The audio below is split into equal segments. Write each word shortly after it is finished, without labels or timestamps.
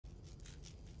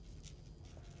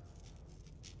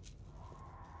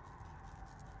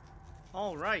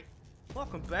Alright,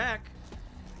 welcome back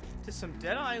to some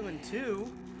Dead Island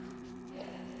 2.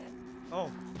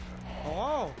 Oh.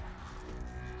 Hello.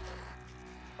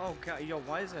 Oh god, yo,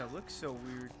 why does that look so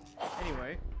weird?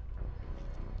 Anyway.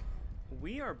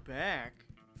 We are back,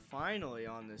 finally,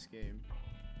 on this game.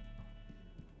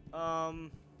 Yeah,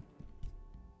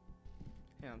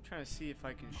 I'm trying to see if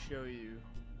I can show you.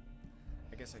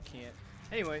 I guess I can't.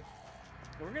 Anyway,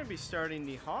 we're gonna be starting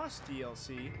the Haus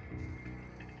DLC.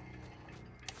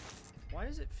 Why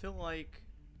does it feel like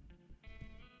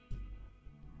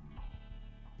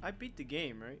I beat the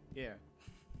game, right? Yeah.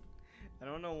 I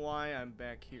don't know why I'm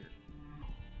back here.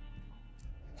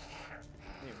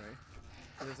 Anyway,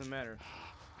 it doesn't matter.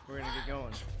 We're gonna get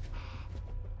going.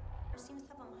 Seems to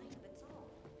have a mind of its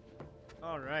own.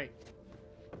 Alright.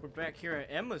 We're back here at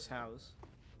Emma's house.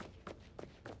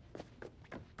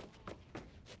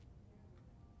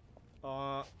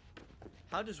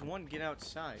 How does one get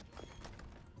outside?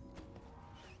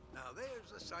 Now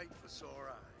there's a sight for sore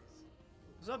eyes.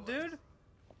 What's up, dude?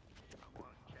 I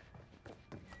want to chat.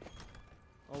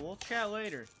 Oh, we'll chat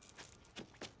later.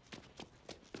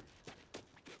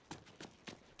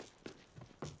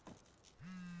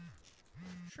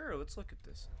 Sure, let's look at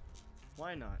this.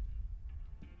 Why not?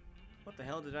 What the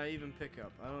hell did I even pick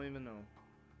up? I don't even know.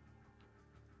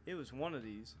 It was one of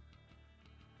these.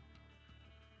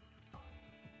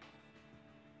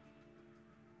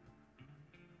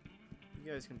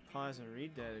 You guys can pause and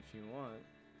read that if you want.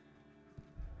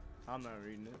 I'm not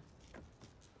reading it.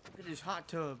 Look at this hot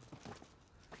tub.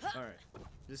 Alright.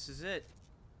 This is it.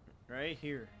 Right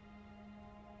here.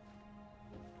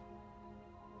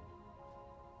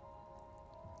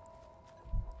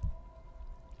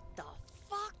 The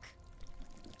fuck?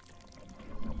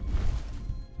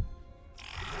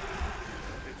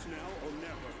 It's now or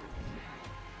never.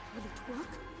 Will it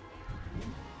work?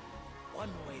 One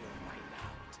way to find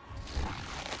out.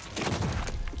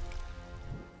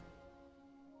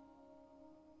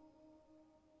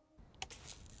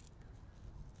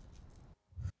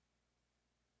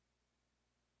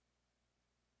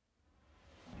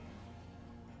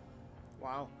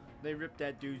 Wow. They ripped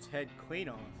that dude's head clean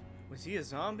off. Was he a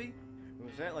zombie? Or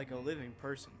was that like a living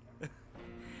person?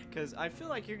 Because I feel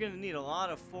like you're going to need a lot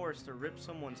of force to rip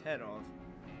someone's head off.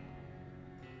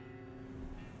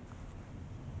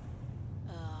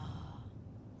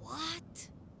 What?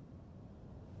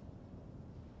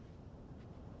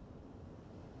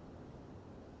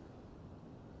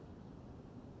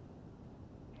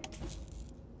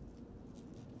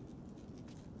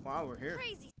 Wow, we're here.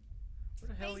 Crazy Where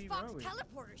the hell space even box are we?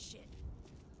 teleporter shit.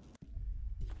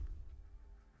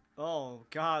 Oh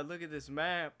god, look at this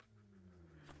map.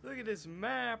 Look at this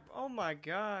map. Oh my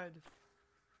god.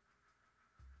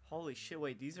 Holy shit,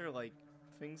 wait, these are like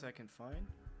things I can find?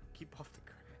 Keep off the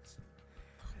grass.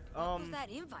 What was that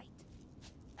invite?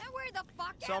 And where the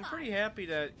fuck So am I'm pretty I? happy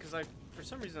that, because for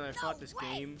some reason I thought this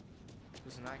way. game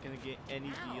was not going to get any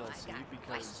Now I DLC got because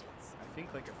questions. I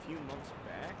think like a few months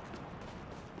back,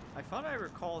 I thought I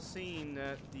recall seeing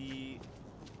that the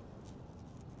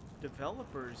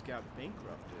developers got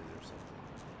bankrupted or something.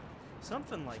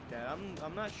 Something like that.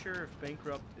 I'm not sure if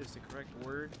bankrupt is the correct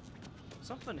word.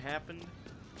 Something happened,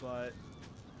 but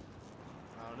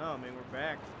I don't know. I mean, we're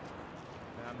back.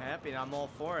 And I'm happy and I'm all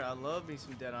for it. I love me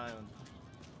some Dead Island.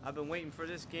 I've been waiting for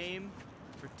this game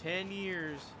for 10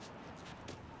 years.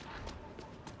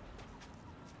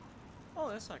 Oh,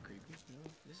 that's not creepy.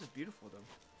 No, this is beautiful though.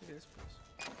 Look at this place.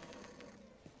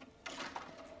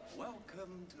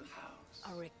 Welcome to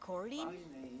Haus. A recording? My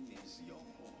name is Yoho.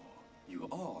 You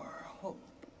are Hope,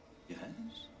 yes?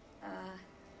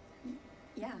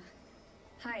 Yeah.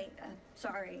 Hi,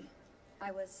 sorry.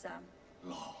 I was,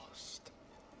 Lost,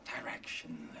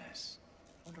 directionless,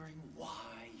 wondering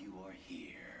why you are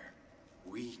here.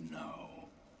 We know.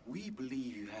 We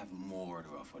believe you have more to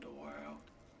offer the world.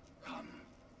 Come,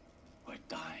 we're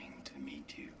dying to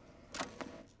meet you.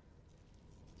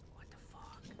 What the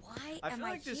fuck? Why I am feel I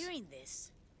like this- hearing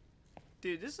this?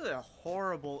 Dude, this is a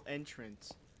horrible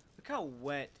entrance. Look how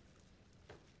wet.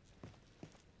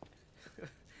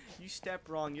 You step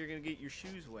wrong, you're gonna get your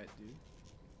shoes wet, dude.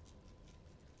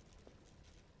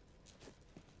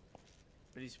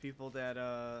 Are these people that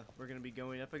we're gonna be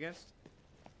going up against?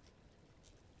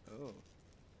 Oh.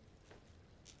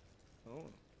 Oh.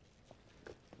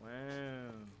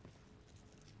 Wow.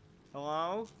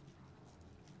 Hello?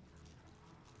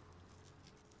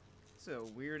 It's a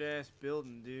weird ass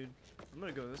building, dude. I'm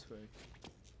gonna go this way.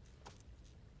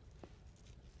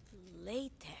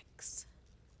 Latex.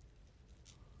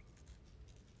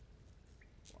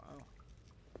 Wow.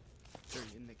 They're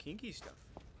in the kinky stuff.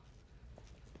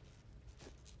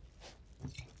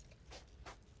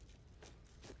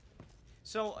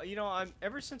 So, you know,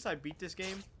 ever since I beat this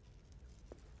game,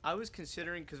 I was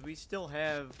considering, because we still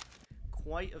have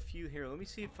quite a few here. Let me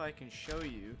see if I can show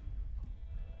you.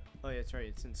 Oh, yeah, that's right.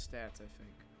 It's in stats, I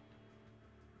think.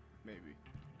 Maybe.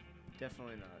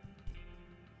 Definitely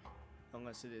not.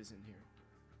 Unless it is in here.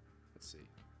 Let's see.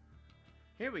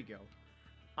 Here we go.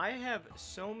 I have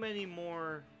so many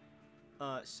more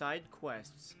side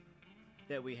quests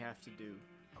that we have to do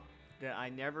that I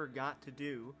never got to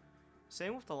do.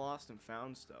 Same with the Lost and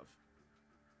Found stuff.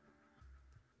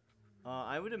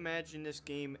 I would imagine this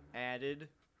game added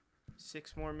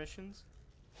 6 more missions.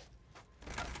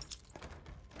 I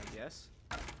guess.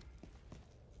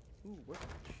 Ooh,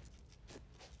 workbench.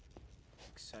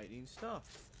 Exciting stuff.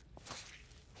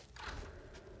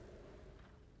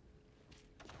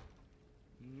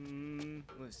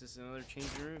 Is this another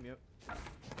changing room? Yep.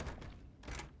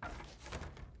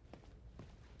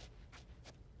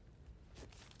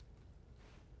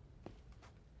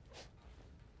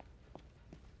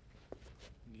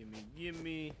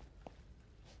 Gimme.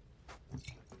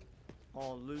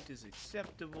 All loot is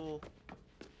acceptable.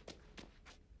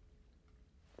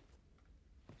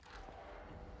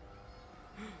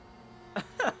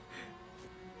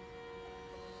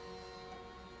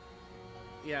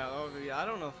 Yeah, I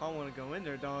don't know if I want to go in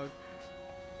there, dog.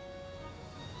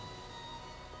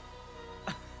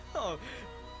 Oh,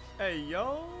 hey,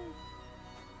 yo.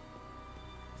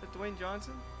 Is that Dwayne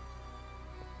Johnson?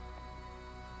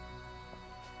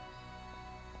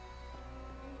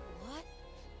 What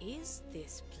is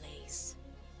this place?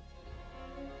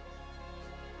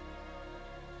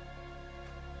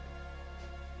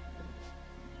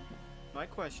 My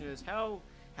question is, how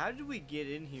did we get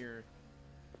in here?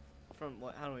 From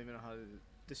what? I don't even know how to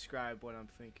describe what I'm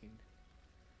thinking.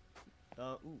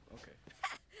 Ooh, okay.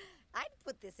 I'd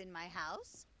put this in my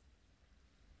house.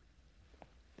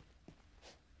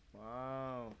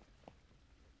 Wow.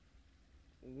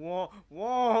 Whoa,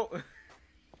 whoa.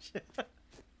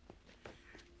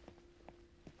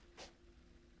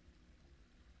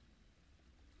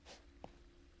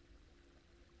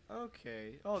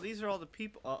 Okay. Oh, these are all the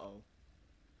people. Uh-oh.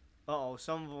 Uh-oh,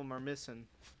 some of them are missing.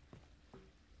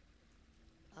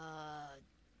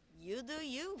 You do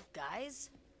you,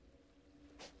 guys.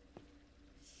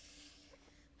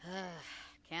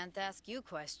 Can't ask you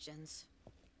questions.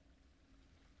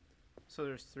 So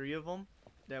there's 3 of them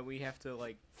that we have to,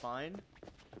 like, find?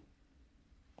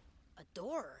 A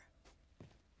door.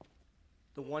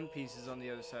 The one piece is on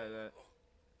the other side of that.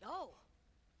 Yo,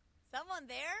 someone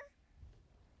there?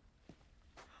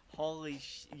 Holy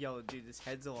yo, dude, this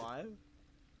head's alive?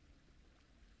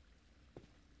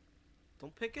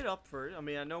 Don't pick it up first. I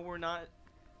mean, I know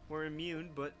we're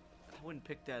immune, but I wouldn't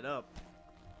pick that up.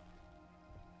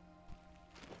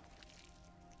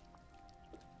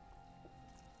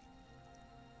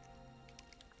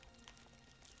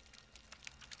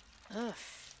 Ugh,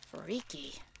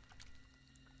 freaky.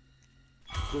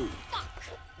 Boom.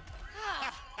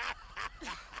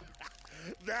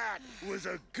 That was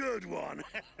a good one.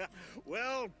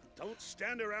 Well, don't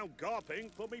stand around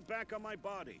gawping. Put me back on my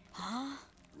body. Huh?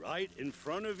 Right in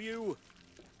front of you.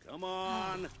 Come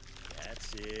on.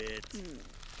 That's it.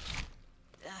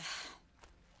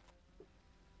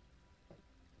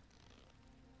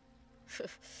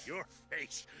 Your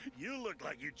face. You look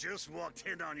like you just walked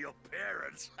in on your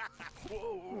parents.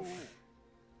 Whoa.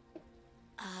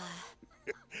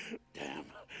 Damn.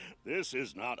 This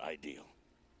is not ideal.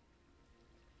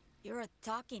 You're a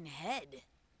talking head.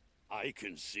 I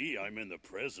can see I'm in the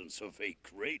presence of a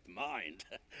great mind.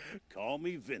 Call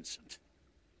me Vincent.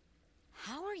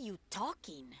 How are you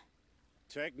talking?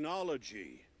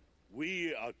 Technology.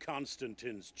 We are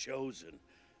Constantine's chosen,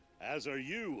 as are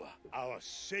you, our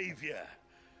savior.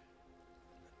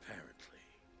 Apparently.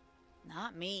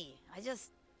 Not me. I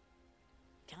just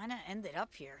kinda ended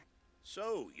up here.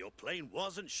 So, your plane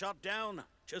wasn't shot down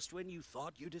just when you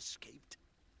thought you'd escaped?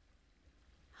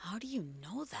 How do you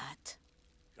know that?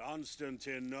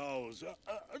 Constantine knows.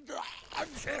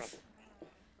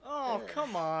 Oh,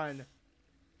 come on.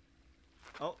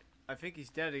 Oh, I think he's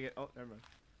dead again. Oh, never mind.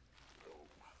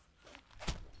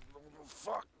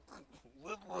 Fuck.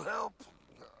 Little help.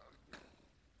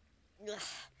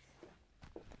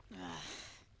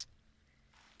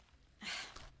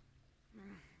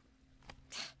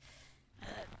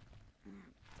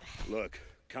 Look,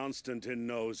 Constantine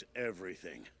knows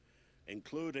everything,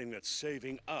 including that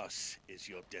saving us is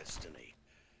your destiny.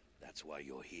 That's why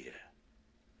you're here.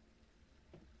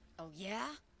 Oh, yeah?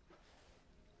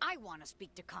 I want to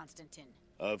speak to Constantine.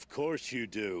 Of course you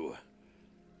do.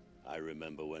 I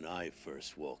remember when I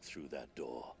first walked through that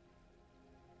door.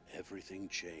 Everything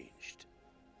changed.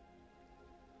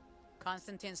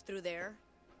 Constantine's through there?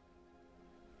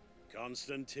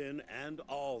 Constantine and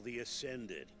all the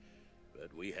Ascended.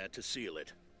 But we had to seal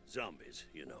it. Zombies,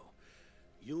 you know.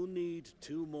 You'll need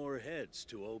 2 more heads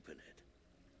to open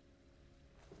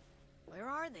it. Where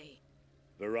are they?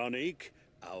 Veronique,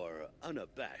 our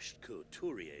unabashed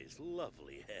couturier's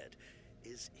lovely head,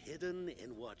 is hidden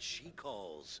in what she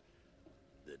calls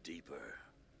the Deeper.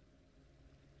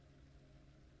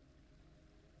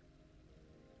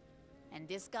 And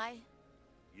this guy?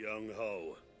 Young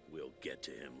Ho. We'll get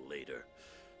to him later.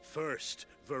 First,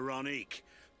 Veronique.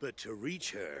 But to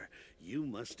reach her, you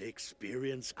must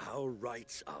experience our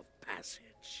rites of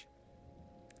passage.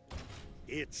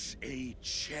 It's a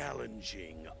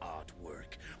challenging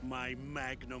artwork, my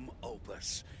magnum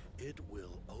opus. It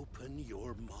will open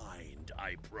your mind,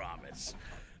 I promise.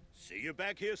 See you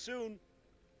back here soon.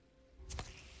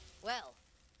 Well,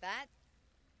 that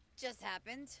just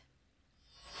happened.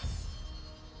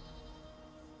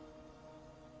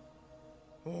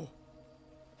 Oh.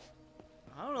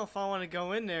 I don't know if I want to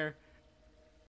go in there.